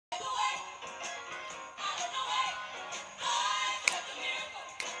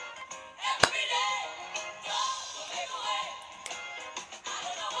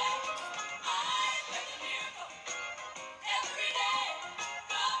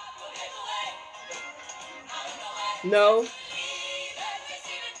No.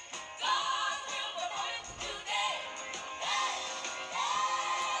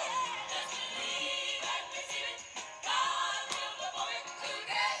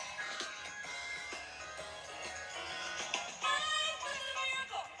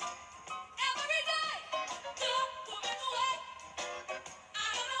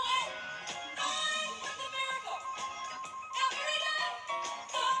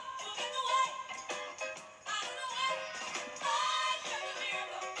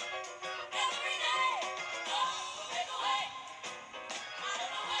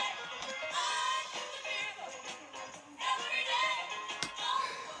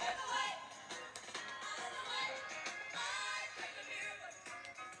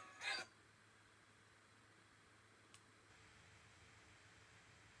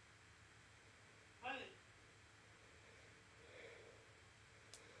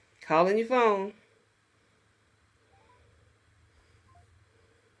 Calling your phone.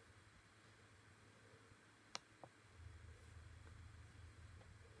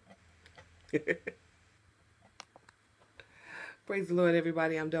 Praise the Lord,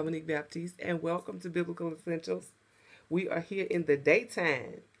 everybody. I'm Dominique Baptiste, and welcome to Biblical Essentials. We are here in the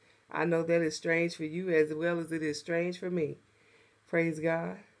daytime. I know that is strange for you as well as it is strange for me. Praise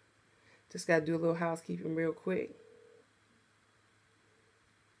God. Just got to do a little housekeeping real quick.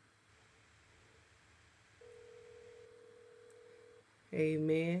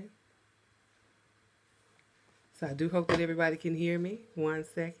 Amen. So I do hope that everybody can hear me. 1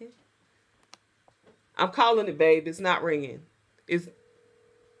 second. I'm calling it, babe. It's not ringing. It's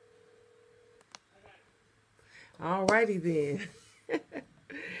alrighty then.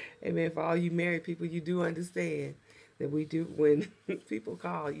 Amen. For all you married people, you do understand that we do, when people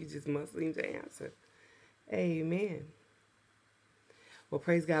call, you just must seem to answer. Amen. Well,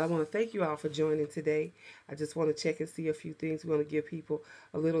 praise God. I want to thank you all for joining today. I just want to check and see a few things. We want to give people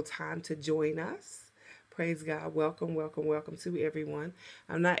a little time to join us. Praise God. Welcome, welcome, welcome to everyone.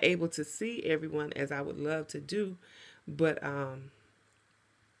 I'm not able to see everyone as I would love to do, but God's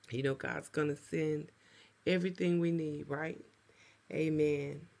gonna send everything we need, right?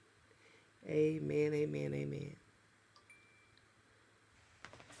 Amen. Amen. Amen. Amen.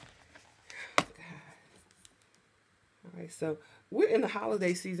 All right, so we're in the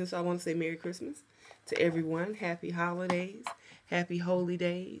holiday season, so I want to say Merry Christmas to everyone. Happy holidays, happy holy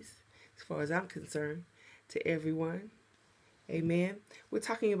days, as far as I'm concerned, to everyone. Amen. We're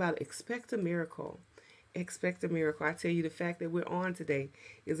talking about expect a miracle. Expect a miracle. I tell you, the fact that we're on today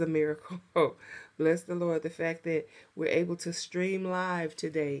is a miracle. Bless the Lord. The fact that we're able to stream live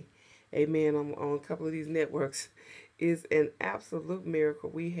today, amen, on a couple of these networks is an absolute miracle.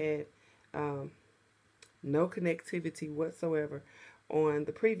 We had no connectivity whatsoever on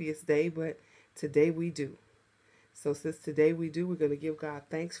the previous day, but today we do. So since today we do, we're going to give God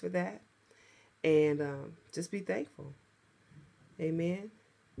thanks for that and just be thankful. Amen.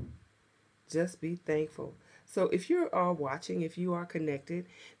 Just be thankful. So if you're watching, if you are connected,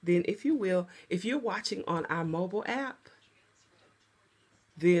 then if you will, if you're watching on our mobile app,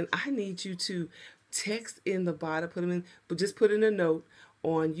 then I need you to text in the bottom, put them in, but just put in a note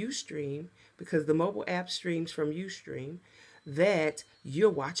on Ustream, because the mobile app streams from Ustream, that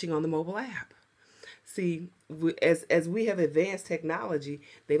you're watching on the mobile app. See, as we have advanced technology,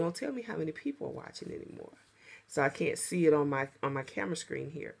 they don't tell me how many people are watching anymore, so I can't see it on my camera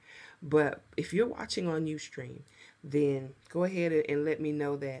screen here. But if you're watching on Ustream, then go ahead and let me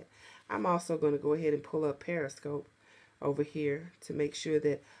know that. I'm also going to go ahead and pull up Periscope over here to make sure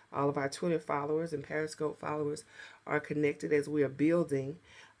that all of our Twitter followers and Periscope followers are connected as we are building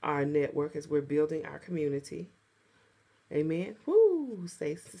our network, as we're building our community. Amen. Woo!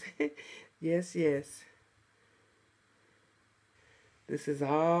 Say yes, yes. This is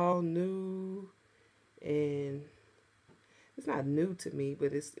all new, and it's not new to me,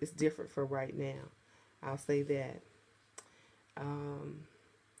 but it's different for right now. I'll say that. Um,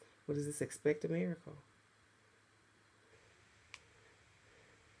 what does this? Expect a miracle.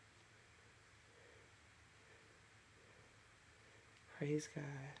 Praise God.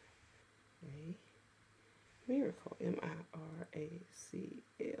 A miracle. Miracle.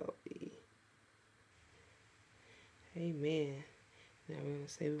 Amen. Now we're going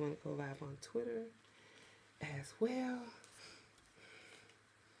to say we want to go live on Twitter as well.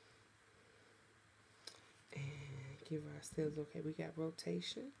 And give ourselves, okay, we got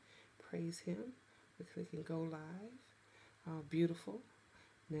rotation. Praise Him. We're clicking go live. Oh, beautiful.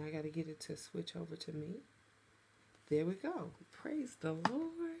 Now I got to get it to switch over to me. There we go. Praise the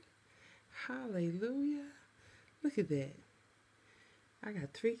Lord. Hallelujah. Look at that. I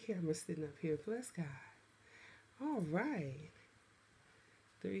got 3 cameras sitting up here. Bless God. All right.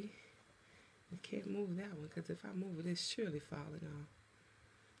 3. I can't move that one because if I move it, it's surely falling off.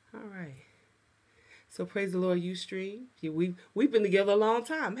 All right. So praise the Lord, Ustream. We've been together a long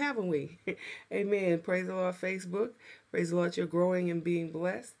time, haven't we? Amen. Praise the Lord, Facebook. Praise the Lord, you're growing and being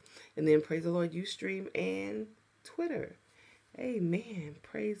blessed. And then praise the Lord, Ustream and Twitter. Amen.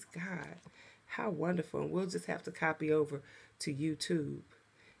 Praise God. How wonderful. And we'll just have to copy over to YouTube.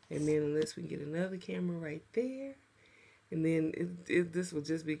 Amen. Unless we can get another camera right there. And then this will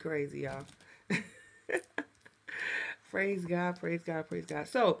just be crazy, y'all. Praise God, praise God, praise God.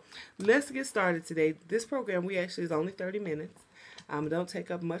 So let's get started today. This program, we actually is only 30 minutes. Don't take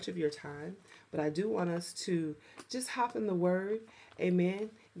up much of your time, but I do want us to just hop in the Word. Amen.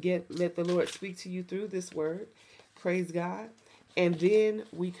 Let the Lord speak to you through this Word. Praise God. And then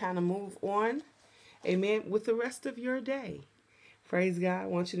we kind of move on. Amen. With the rest of your day. Praise God. I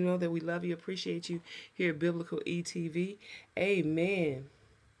want you to know that we love you, appreciate you here at Biblical ETV. Amen.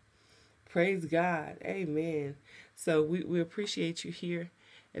 Praise God. Amen. So we appreciate you here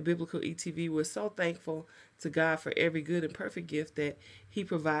at Biblical ETV. We're so thankful to God for every good and perfect gift that He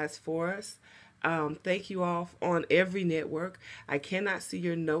provides for us. Thank you all on every network. I cannot see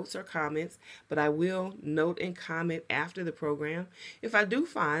your notes or comments, but I will note and comment after the program. If I do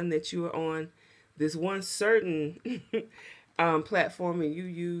find that you are on this one certain platform and you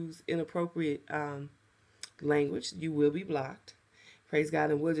use inappropriate language, you will be blocked. Praise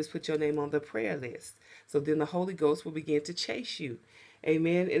God, and we'll just put your name on the prayer list. So then the Holy Ghost will begin to chase you.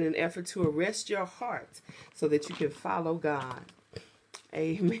 Amen. In an effort to arrest your heart so that you can follow God.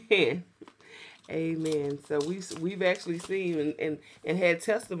 Amen. Amen. So we've actually seen and had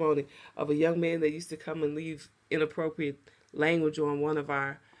testimony of a young man that used to come and leave inappropriate language on one of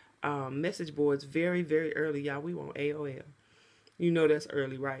our message boards very, very early. Y'all, we want AOL. You know that's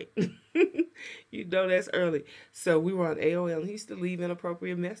early, right? You know that's early. So we were on AOL, and he used to leave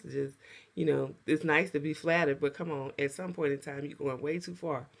inappropriate messages. You know, it's nice to be flattered, but come on, at some point in time, you're going way too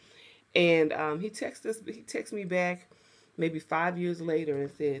far. And he texted me back maybe 5 years later and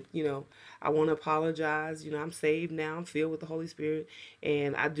said, you know, I want to apologize. You know, I'm saved now. I'm filled with the Holy Spirit.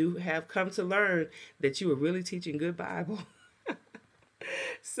 And I do have come to learn that you were really teaching good Bible.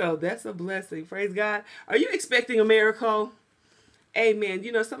 So that's a blessing. Praise God. Are you expecting a miracle? Amen.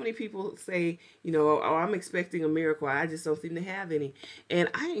 You know, so many people say, you know, oh, I'm expecting a miracle. I just don't seem to have any. And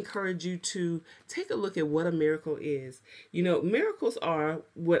I encourage you to take a look at what a miracle is. You know, miracles are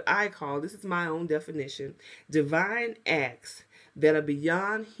what I call, this is my own definition, divine acts that are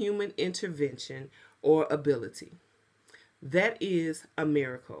beyond human intervention or ability. That is a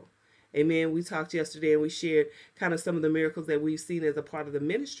miracle. Amen. We talked yesterday and we shared kind of some of the miracles that we've seen as a part of the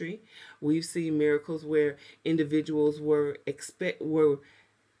ministry. We've seen miracles where individuals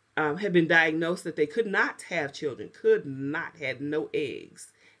had been diagnosed that they could not have children, had no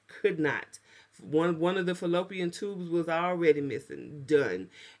eggs, could not. One of the fallopian tubes was already missing, done,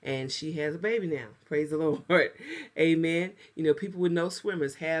 and she has a baby now. Praise the Lord. Amen. You know, people with no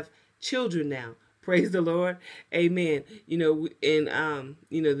swimmers have children now. Praise the Lord. Amen. You know, and,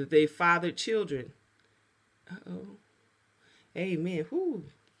 you know, that they fathered children. Uh-oh. Amen. Whew.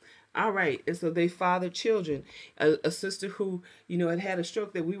 All right. And so they fathered children. A sister who, you know, had a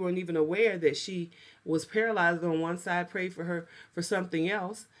stroke that we weren't even aware that she was paralyzed on one side, prayed for her for something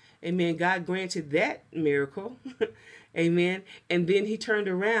else. Amen. God granted that miracle. Amen. And then he turned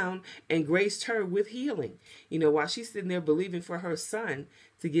around and graced her with healing. You know, while she's sitting there believing for her son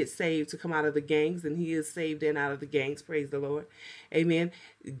to get saved, to come out of the gangs, and he is saved and out of the gangs. Praise the Lord. Amen.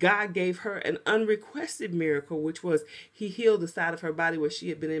 God gave her an unrequested miracle, which was he healed the side of her body where she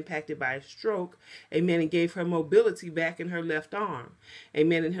had been impacted by a stroke. Amen. And gave her mobility back in her left arm.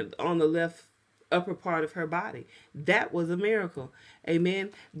 Amen. And on the left upper part of her body. That was a miracle. Amen.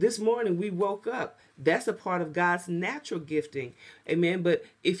 This morning we woke up. That's a part of God's natural gifting. Amen. But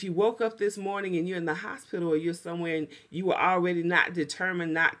if you woke up this morning and you're in the hospital or you're somewhere and you were already not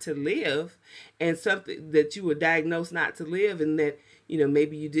determined not to live, and something that you were diagnosed not to live, and that, you know,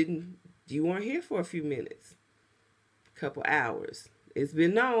 maybe you weren't here for a few minutes, a couple hours. It's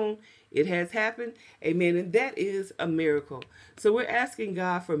been known. It has happened. Amen. And that is a miracle. So we're asking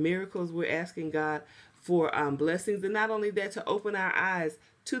God for miracles. We're asking God for blessings. And not only that, to open our eyes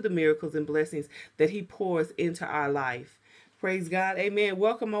to the miracles and blessings that he pours into our life. Praise God. Amen.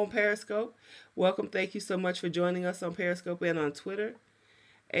 Welcome on Periscope. Welcome. Thank you so much for joining us on Periscope and on Twitter.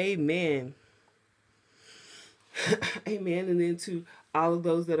 Amen. Amen. And then to all of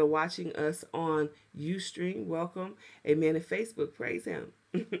those that are watching us on Ustream, welcome. Amen. And Facebook, praise him.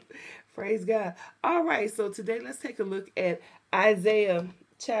 Praise God. All right. So today let's take a look at Isaiah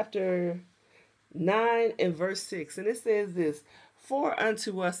chapter 9 and verse 6. And it says this, "For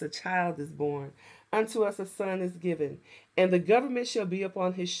unto us a child is born, unto us a son is given, and the government shall be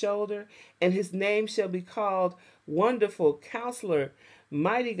upon his shoulder, and his name shall be called Wonderful, Counselor,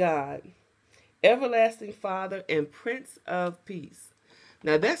 Mighty God, Everlasting Father, and Prince of Peace."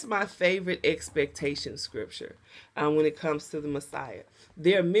 Now, that's my favorite expectation scripture when it comes to the Messiah.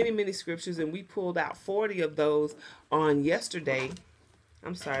 There are many, many scriptures, and we pulled out 40 of those on yesterday.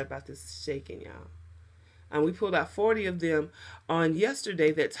 I'm sorry about this shaking, y'all. We pulled out 40 of them on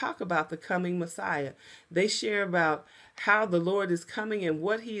yesterday that talk about the coming Messiah. They share about how the Lord is coming and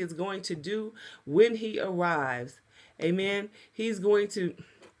what he is going to do when he arrives. Amen.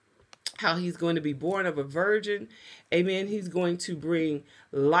 How he's going to be born of a virgin. Amen. He's going to bring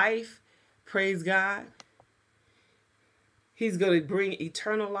life. Praise God. He's going to bring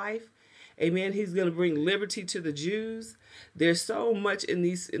eternal life. Amen. He's going to bring liberty to the Jews. There's so much in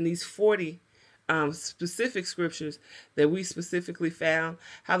these 40 specific scriptures that we specifically found.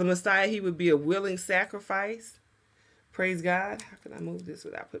 How the Messiah, he would be a willing sacrifice. Praise God. How can I move this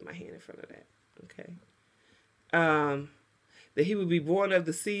without putting my hand in front of that? Okay. That he would be born of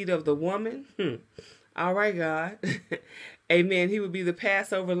the seed of the woman. All right, God. Amen. He would be the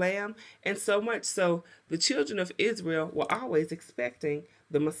Passover lamb. And so much so, the children of Israel were always expecting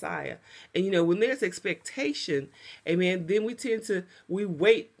the Messiah. And when there's expectation, amen, then we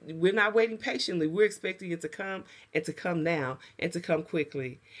wait. We're not waiting patiently. We're expecting it to come, and to come now, and to come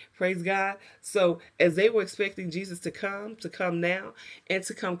quickly. Praise God. So as they were expecting Jesus to come now, and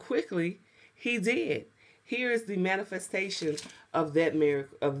to come quickly, he did. Here is the manifestation of that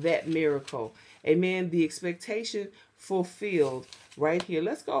miracle. Amen. The expectation fulfilled right here.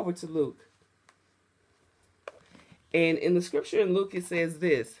 Let's go over to Luke. And in the scripture in Luke, it says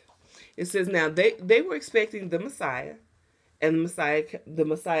this. It says, now they were expecting the Messiah, and the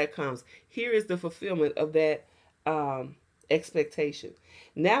Messiah comes. Here is the fulfillment of that expectation.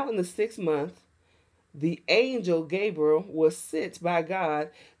 Now in the 6th month, the angel Gabriel was sent by God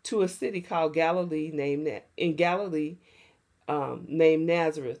to a city called Galilee named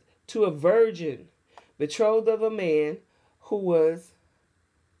Nazareth, to a virgin betrothed of a man whose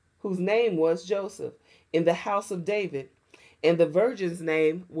name was Joseph, in the house of David, and the virgin's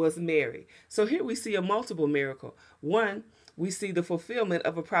name was Mary. So here we see a multiple miracle. One, we see the fulfillment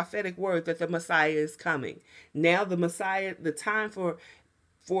of a prophetic word that the Messiah is coming. Now the Messiah, the time for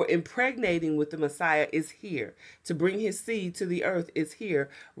impregnating with the Messiah is here. To bring his seed to the earth is here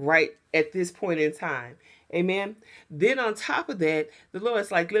right at this point in time. Amen. Then on top of that, the Lord's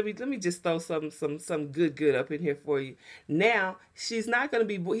like, let me just throw some good up in here for you. Now, he's not going to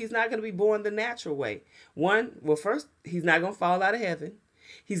be born the natural way. First, he's not going to fall out of heaven.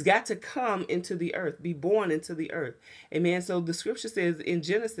 He's got to come into the earth, be born into the earth. Amen. So the scripture says in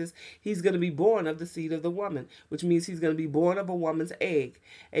Genesis, he's going to be born of the seed of the woman, which means he's going to be born of a woman's egg.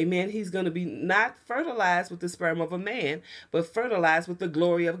 Amen. He's going to be not fertilized with the sperm of a man, but fertilized with the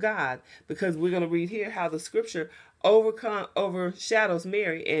glory of God. Because we're going to read here how the scripture overshadows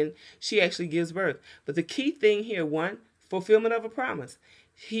Mary, and she actually gives birth. But the key thing here, one, fulfillment of a promise.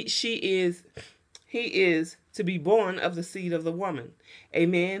 He is to be born of the seed of the woman.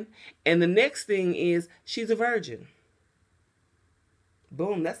 Amen. And the next thing is she's a virgin.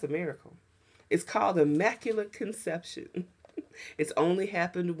 Boom, that's a miracle. It's called immaculate conception. It's only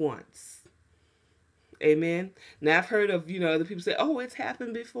happened once. Amen. Now I've heard of, other people say, oh, it's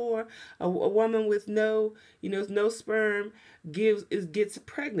happened before. A woman with no sperm gets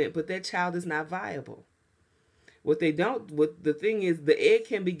pregnant, but that child is not viable. The thing is, the egg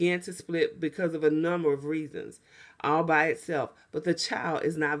can begin to split because of a number of reasons, all by itself. But the child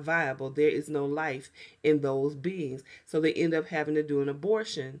is not viable. There is no life in those beings. So they end up having to do an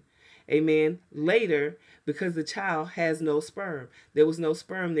abortion. Amen. Later, because the child has no sperm. There was no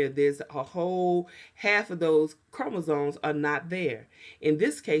sperm there. There's a whole half of those chromosomes are not there. In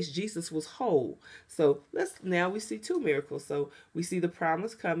this case, Jesus was whole. So now we see two miracles. So we see the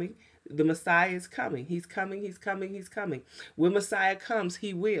promise coming. The Messiah is coming. He's coming. He's coming. He's coming. When Messiah comes,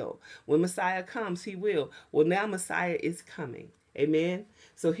 he will. When Messiah comes, he will. Well, now Messiah is coming. Amen.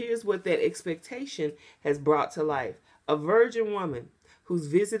 So here's what that expectation has brought to life. A virgin woman who's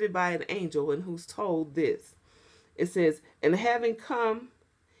visited by an angel and who's told this. It says, and having come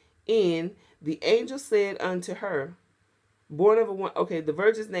in, the angel said unto her, born of a one. Okay, the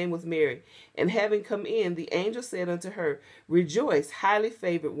virgin's name was Mary. And having come in, the angel said unto her, rejoice, highly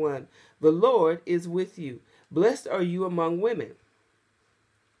favored one. The Lord is with you. Blessed are you among women.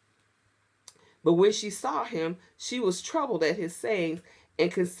 But when she saw him, she was troubled at his sayings,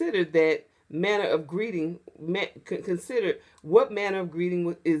 and considered what manner of greeting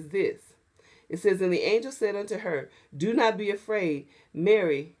is this. It says, and the angel said unto her, do not be afraid,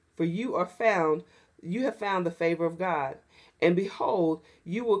 Mary, for you have found the favor of God. And behold,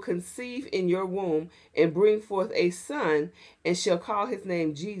 you will conceive in your womb and bring forth a son, and shall call his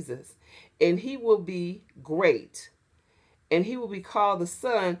name Jesus. And he will be great, and he will be called the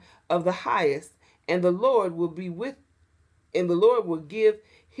Son of the Highest. And the Lord will give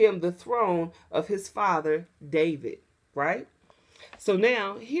him the throne of his father David. Right? So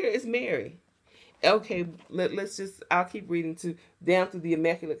now here is Mary. Okay, I'll keep reading down through the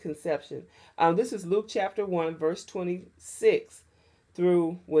Immaculate Conception. This is Luke chapter 1, verse 26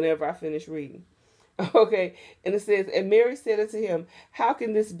 through whenever I finish reading. Okay, and it says, and Mary said unto him, how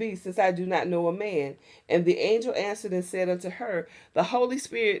can this be, since I do not know a man? And the angel answered and said unto her, the Holy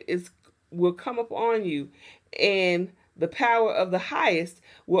Spirit will come upon you, and the power of the Highest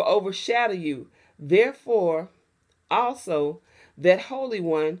will overshadow you. Therefore, also, that Holy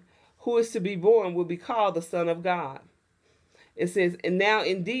One who is to be born will be called the Son of God. It says, and now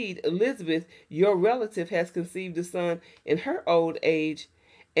indeed Elizabeth, your relative, has conceived a son in her old age,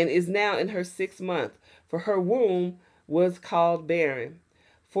 and is now in her 6th month, for her womb was called barren.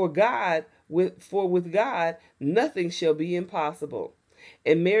 For with God nothing shall be impossible.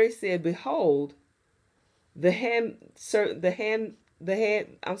 And Mary said, behold, the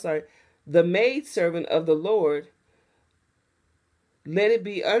maid servant of the Lord, let it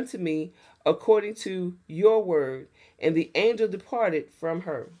be unto me according to your word. And the angel departed from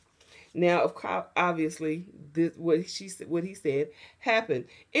her. Now, obviously, what he said happened.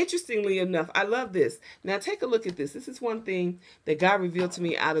 Interestingly enough, I love this. Now, take a look at this. This is one thing that God revealed to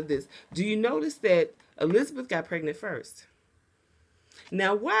me out of this. Do you notice that Elizabeth got pregnant first?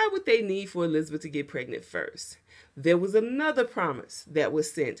 Now, why would they need for Elizabeth to get pregnant first? There was another promise that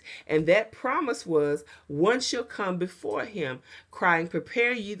was sent, and that promise was, one shall come before him, crying,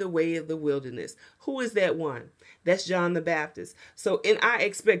 prepare ye the way of the wilderness. Who is that one? That's John the Baptist. So in our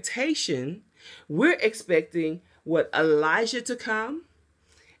expectation, we're expecting what? Elijah to come,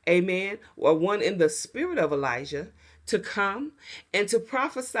 amen, or one in the spirit of Elijah to come and to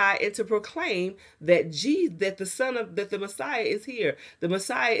prophesy and to proclaim that the Messiah is here. The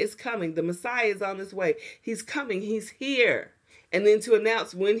Messiah is coming. The Messiah is on his way. He's coming. He's here. And then to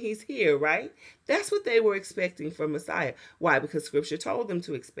announce when he's here, right? That's what they were expecting from Messiah. Why? Because Scripture told them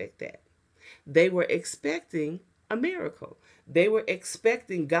to expect that. They were expecting a miracle. They were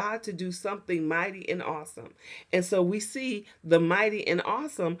expecting God to do something mighty and awesome. And so we see the mighty and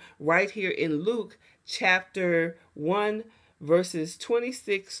awesome right here in Luke chapter 1, verses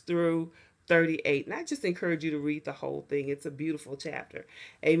 26 through 38. And I just encourage you to read the whole thing. It's a beautiful chapter.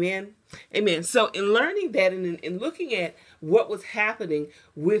 Amen. Amen. So in learning that and in looking at what was happening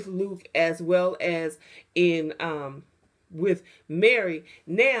with Luke as well as in with Mary,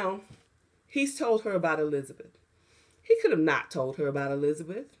 now he's told her about Elizabeth. He could have not told her about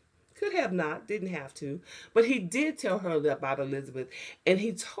Elizabeth. Could have not, didn't have to. But he did tell her about Elizabeth. And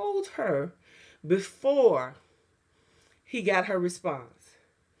he told her before he got her response.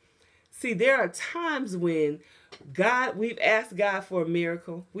 See, there are times when we've asked God for a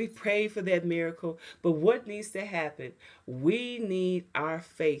miracle. We've prayed for that miracle. But what needs to happen? We need our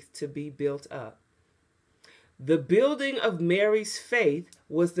faith to be built up. The building of Mary's faith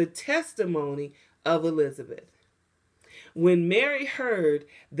was the testimony of Elizabeth. When Mary heard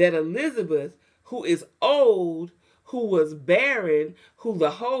that Elizabeth, who is old, who was barren, who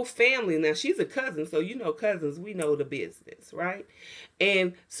the whole family, now she's a cousin, so you know cousins, we know the business, right?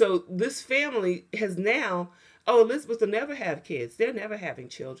 And so this family has now, Elizabeth will never have kids. They're never having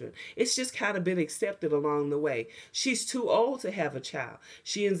children. It's just kind of been accepted along the way. She's too old to have a child.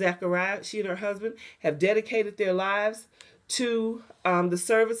 She and her husband have dedicated their lives to the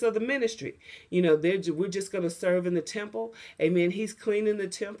service of the ministry. You know, we're just going to serve in the temple. Amen. He's cleaning the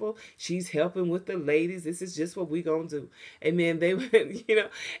temple. She's helping with the ladies. This is just what we're going to do. Amen. They,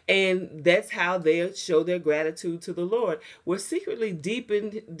 and that's how they show their gratitude to the Lord. We're secretly deep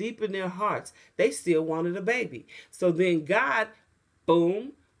in their hearts. They still wanted a baby. So then God,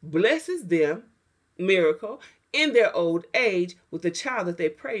 boom, blesses them, miracle, in their old age with the child that they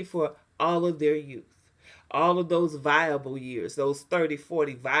prayed for all of their youth. All of those viable years, those 30,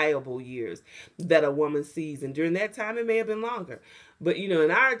 40 viable years that a woman sees. And during that time, it may have been longer. But,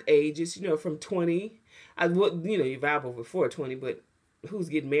 in our age, it's, from 20. You're viable before 20, but who's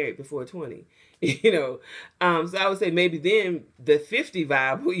getting married before 20? So I would say maybe then the 50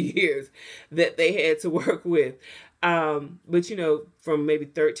 viable years that they had to work with. But, from maybe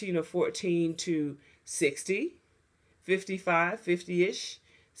 13 or 14 to 60, 55, 50-ish,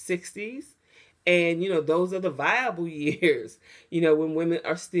 60s. And, those are the viable years, when women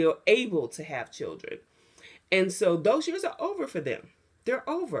are still able to have children. And so those years are over for them. They're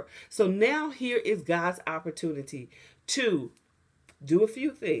over. So now here is God's opportunity to do a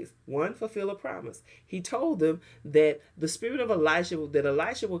few things. One, fulfill a promise. He told them that the spirit of Elijah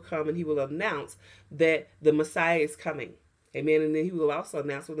will come and he will announce that the Messiah is coming. Amen. And then he will also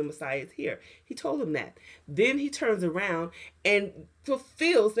announce when the Messiah is here. He told them that. Then he turns around and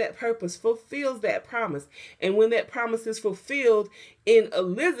fulfills that purpose, fulfills that promise. And when that promise is fulfilled in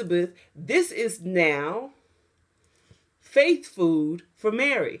Elizabeth, this is now faith food for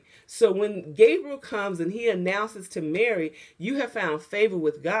Mary. So when Gabriel comes and he announces to Mary, you have found favor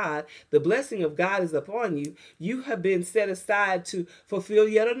with God, the blessing of God is upon you, you have been set aside to fulfill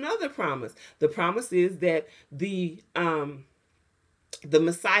yet another promise. The promise is that the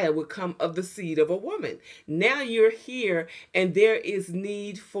Messiah would come of the seed of a woman. Now you're here and there is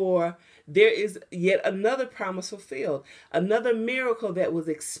yet another promise fulfilled. Another miracle that was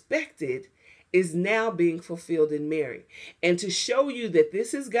expected is now being fulfilled in Mary. And to show you that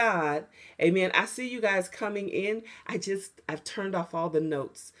this is God, amen, I see you guys coming in. I've turned off all the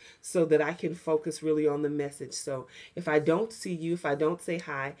notes so that I can focus really on the message. So if I don't see you, if I don't say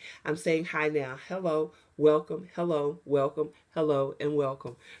hi, I'm saying hi now. Hello, welcome, hello, welcome, hello, and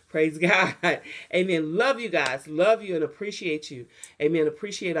welcome. Praise God. Amen. Love you guys. Love you and appreciate you. Amen.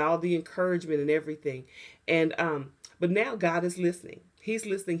 Appreciate all the encouragement and everything. And but now God is listening. He's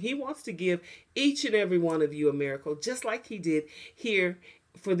listening. He wants to give each and every one of you a miracle, just like he did here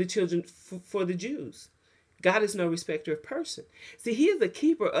for the children, for the Jews. God is no respecter of person. See, he is the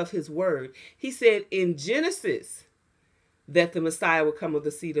keeper of his word. He said in Genesis that the Messiah will come of the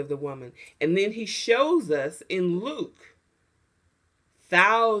seed of the woman. And then he shows us in Luke,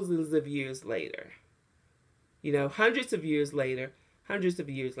 thousands of years later, hundreds of years later,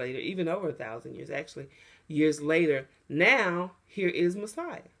 even over 1,000 years, actually, years later, now here is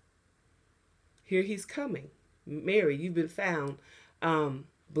Messiah. Here he's coming. Mary, you've been found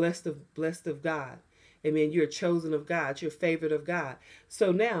blessed of God. Amen. You're chosen of God. You're favored of God.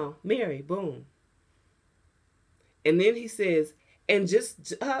 So now, Mary, boom. And then he says, and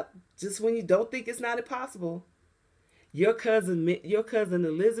just when you don't think it's not impossible, your cousin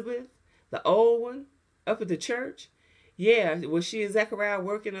Elizabeth, the old one, up at the church, yeah, was she and Zechariah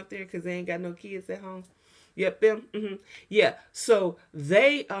working up there because they ain't got no kids at home? Yep, them. Mm-hmm. Yeah, so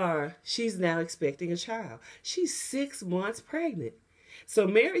she's now expecting a child. She's 6 months pregnant. So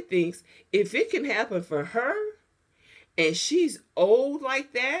Mary thinks if it can happen for her and she's old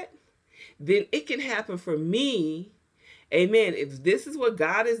like that, then it can happen for me. Amen. If this is what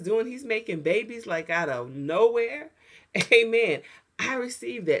God is doing, he's making babies like out of nowhere. Amen. I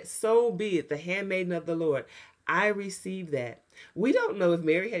receive that. So be it. The handmaiden of the Lord. I receive that. We don't know if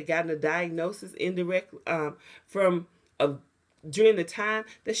Mary had gotten a diagnosis indirect from during the time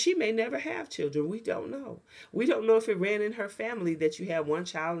that she may never have children. We don't know. We don't know if it ran in her family that you have one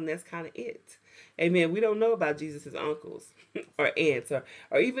child and that's kind of it. Amen. We don't know about Jesus' uncles or aunts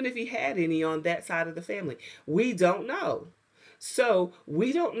or even if he had any on that side of the family. We don't know. So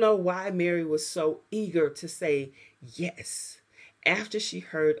we don't know why Mary was so eager to say yes after she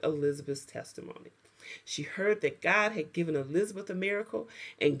heard Elizabeth's testimony. She heard that God had given Elizabeth a miracle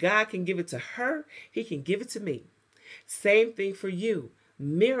and God can give it to her. He can give it to me. Same thing for you.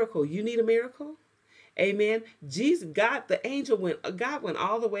 Miracle. You need a miracle? Amen. God went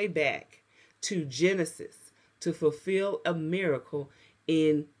all the way back to Genesis to fulfill a miracle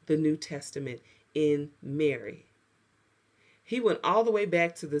in the New Testament in Mary. He went all the way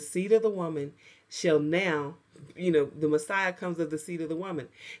back to the seed of the woman shall now, the Messiah comes of the seed of the woman.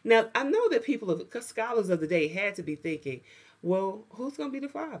 Now, I know that scholars of the day had to be thinking, well, who's going to be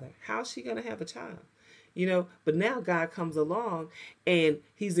the father? How's she going to have a child? But now God comes along and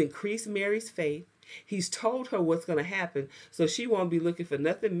he's increased Mary's faith. He's told her what's going to happen, so she won't be looking for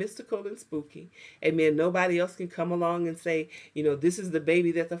nothing mystical and spooky. Amen. Nobody else can come along and say, this is the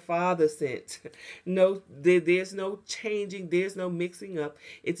baby that the Father sent. No, there's no changing. There's no mixing up.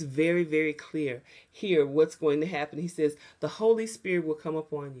 It's very, very clear here what's going to happen. He says, the Holy Spirit will come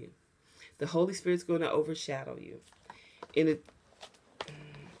upon you. The Holy Spirit's going to overshadow you.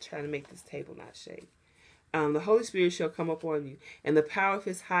 Trying to make this table not shake. The Holy Spirit shall come upon you, and the power of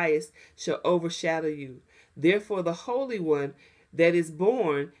his highest shall overshadow you. Therefore, the Holy One that is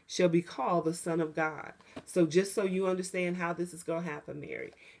born shall be called the Son of God. So just so you understand how this is going to happen,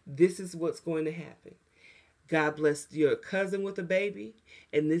 Mary, this is what's going to happen. God blessed your cousin with a baby,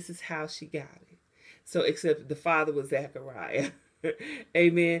 and this is how she got it. So except the father was Zechariah.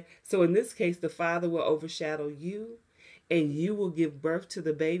 Amen. So in this case, the Father will overshadow you, and you will give birth to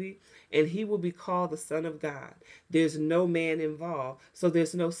the baby, and he will be called the Son of God. There's no man involved, so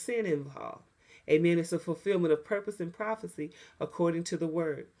there's no sin involved. Amen. It's a fulfillment of purpose and prophecy according to the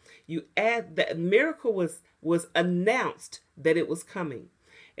word. You add that miracle was announced that it was coming.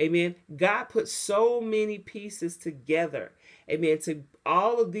 Amen. God put so many pieces together. Amen. To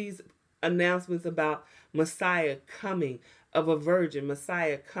all of these announcements about Messiah coming, of a virgin,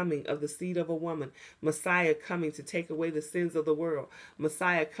 Messiah coming, of the seed of a woman, Messiah coming to take away the sins of the world,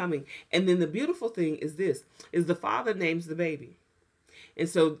 Messiah coming. And then the beautiful thing is this, is the father names the baby. And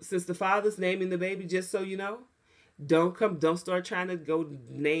so since the father's naming the baby, just so you know, don't start trying to go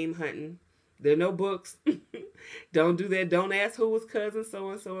name hunting. There are no books. Don't do that. Don't ask who was cousin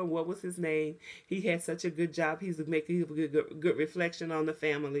so-and-so and what was his name. He had such a good job. He's making a good reflection on the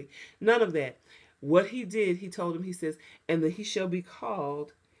family. None of that. What he did, he told him, he says, and that he shall be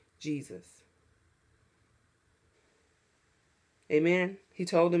called Jesus. Amen. He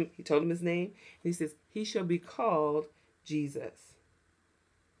told him his name. And he says, he shall be called Jesus.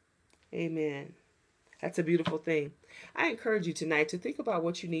 Amen. That's a beautiful thing. I encourage you tonight to think about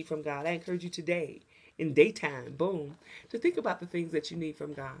what you need from God. I encourage you today, in daytime, boom, to think about the things that you need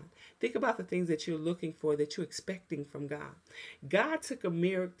from God. Think about the things that you're looking for, that you're expecting from God. God took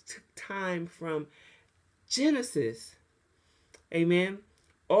time from Genesis, amen,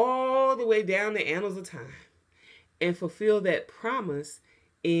 all the way down the annals of time and fulfilled that promise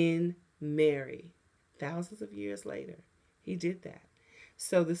in Mary. Thousands of years later, he did that.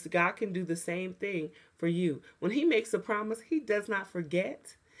 So this God can do the same thing for you. When he makes a promise, he does not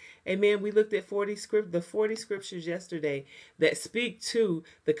forget. Amen. We looked at the 40 scriptures yesterday that speak to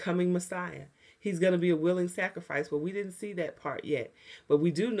the coming Messiah. He's going to be a willing sacrifice, but we didn't see that part yet. But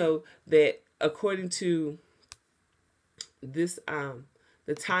we do know that according to this,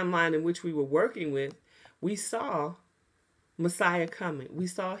 the timeline in which we were working with, we saw Messiah coming. We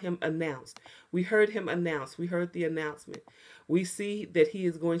saw him announced. We heard him announced. We heard the announcement. We see that he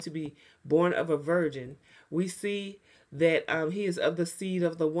is going to be born of a virgin. We see that he is of the seed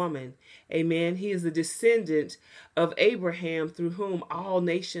of the woman. Amen. He is a descendant of Abraham, through whom all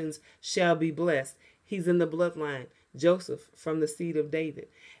nations shall be blessed. He's in the bloodline. Joseph from the seed of David.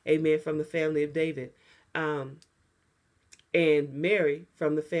 Amen. From the family of David. And Mary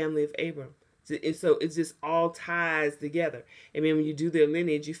from the family of Abram. And so it just all ties together. Amen. When you do their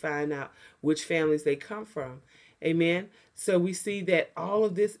lineage, you find out which families they come from. Amen. So we see that all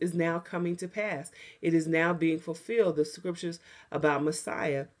of this is now coming to pass. It is now being fulfilled. The scriptures about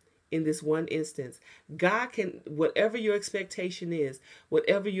Messiah in this one instance. God can, whatever your expectation is,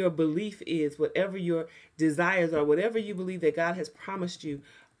 whatever your belief is, whatever your desires are, whatever you believe that God has promised you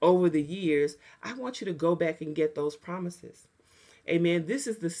over the years, I want you to go back and get those promises. Amen. This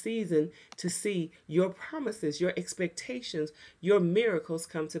is the season to see your promises, your expectations, your miracles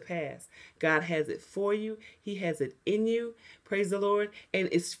come to pass. God has it for you. He has it in you. Praise the Lord. And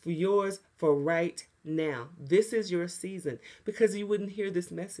it's for yours for right now. This is your season, because you wouldn't hear this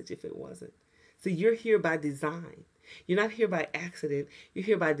message if it wasn't. So you're here by design. You're not here by accident. You're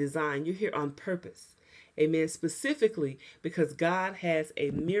here by design. You're here on purpose. Amen. Specifically because God has a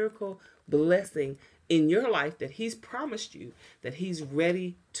miracle blessing in your life that he's promised you, that he's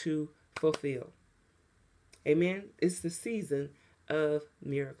ready to fulfill. Amen. It's the season of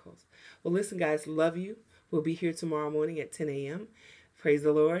miracles. Well, listen, guys, love you. We'll be here tomorrow morning at 10 a.m. Praise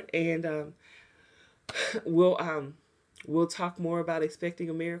the Lord. And we'll talk more about expecting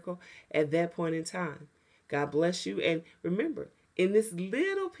a miracle at that point in time. God bless you. And remember, in this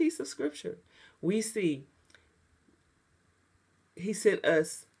little piece of scripture, we see he sent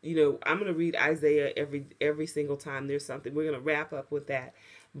us, I'm going to read Isaiah every single time there's something. We're going to wrap up with that.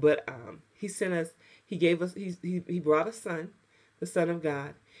 But he sent us, he gave us, he brought a son, the Son of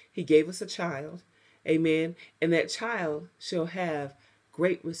God. He gave us a child. Amen. And that child shall have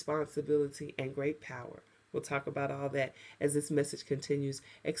great responsibility and great power. We'll talk about all that as this message continues.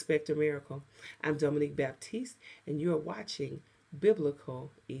 Expect a miracle. I'm Dominique Baptiste, and you are watching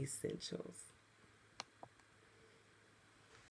Biblical Essentials.